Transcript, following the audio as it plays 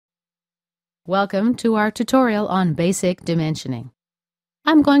Welcome to our tutorial on basic dimensioning.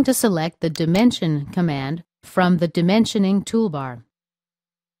 I'm going to select the Dimension command from the Dimensioning toolbar.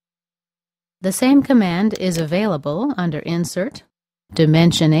 The same command is available under Insert,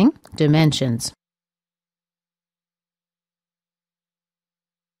 Dimensioning, Dimensions.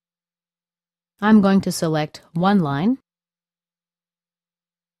 I'm going to select one line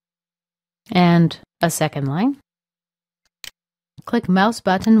and a second line. Click mouse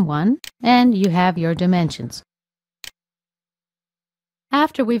button 1 and you have your dimensions.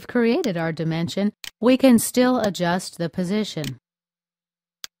 After we've created our dimension, we can still adjust the position.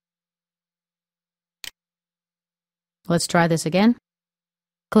 Let's try this again.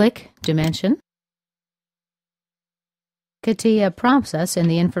 Click Dimension. CATIA prompts us in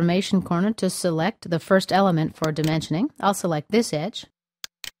the information corner to select the first element for dimensioning. I'll select this edge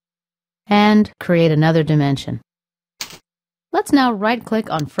and create another dimension. Let's now right-click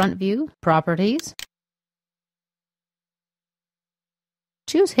on Front View, Properties.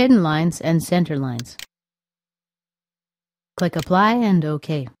 Choose Hidden Lines and Center Lines. Click Apply and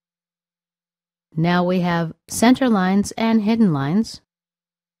OK. Now we have center lines and hidden lines,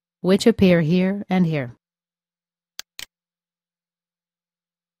 which appear here and here.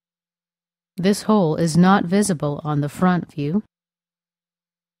 This hole is not visible on the front view,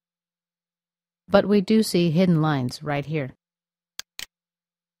 but we do see hidden lines right here.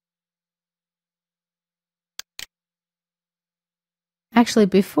 Actually,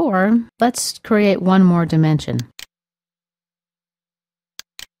 let's create one more dimension.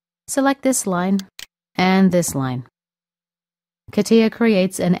 Select this line and this line. CATIA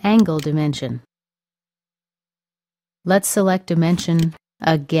creates an angle dimension. Let's select dimension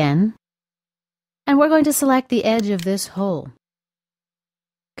again, and we're going to select the edge of this hole.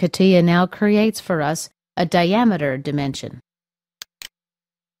 CATIA now creates for us a diameter dimension.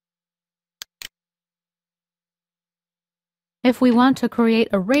 If we want to create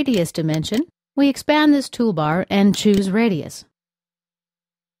a radius dimension, we expand this toolbar and choose Radius.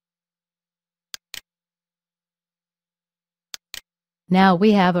 Now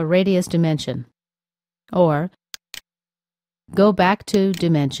we have a radius dimension. Or go back to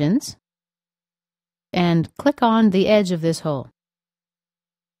Dimensions and click on the edge of this hole.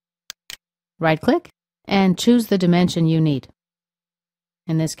 Right-click and choose the dimension you need.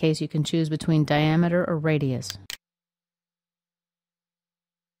 In this case, you can choose between diameter or radius.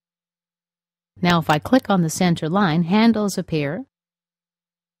 Now if I click on the center line, handles appear.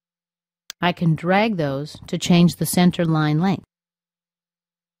 I can drag those to change the center line length.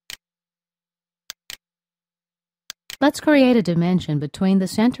 Let's create a dimension between the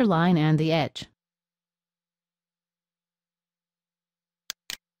center line and the edge.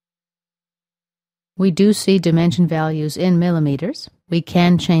 We do see dimension values in millimeters. We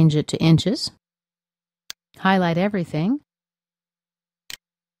can change it to inches. Highlight everything.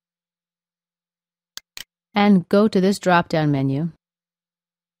 And go to this drop-down menu.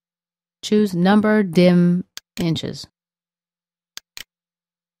 Choose Number Dim Inches.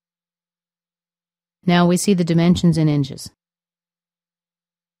 Now we see the dimensions in inches.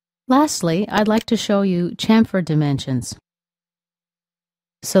 Lastly, I'd like to show you chamfer dimensions.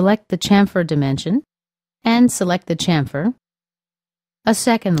 Select the chamfer dimension and select the chamfer, a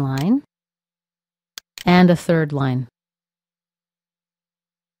second line, and a third line.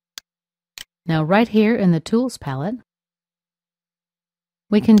 Now right here in the Tools palette,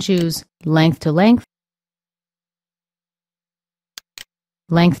 we can choose Length to Length,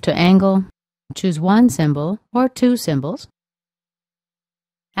 Length to Angle, choose one symbol or two symbols.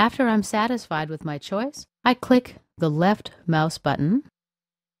 After I'm satisfied with my choice, I click the left mouse button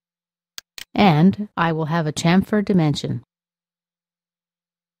and I will have a chamfer dimension.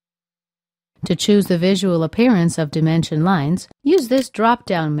 To choose the visual appearance of dimension lines, use this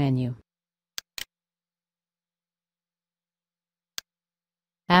drop-down menu.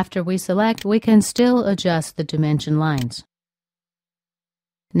 After we select, we can still adjust the dimension lines.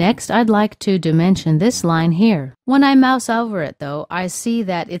 Next, I'd like to dimension this line here. When I mouse over it, though, I see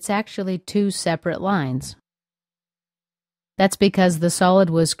that it's actually two separate lines. That's because the solid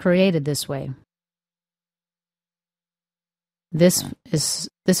was created this way. This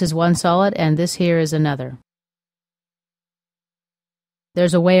is one solid, and this here is another.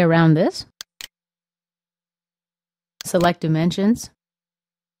 There's a way around this. Select Dimensions.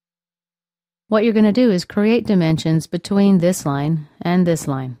 What you're going to do is create dimensions between this line and this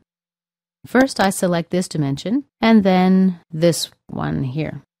line. First, I select this dimension, and then this one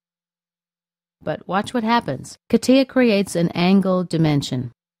here. But watch what happens. CATIA creates an angle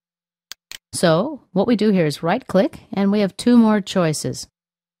dimension. So, what we do here is right-click, and we have two more choices.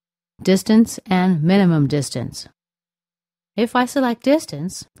 distance and minimum distance. If I select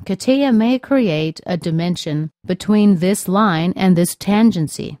distance, CATIA may create a dimension between this line and this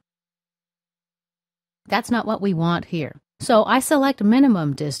tangency. That's not what we want here. So I select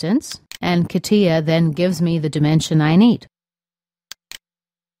minimum distance, and CATIA then gives me the dimension I need.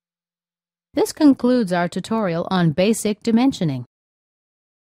 This concludes our tutorial on basic dimensioning.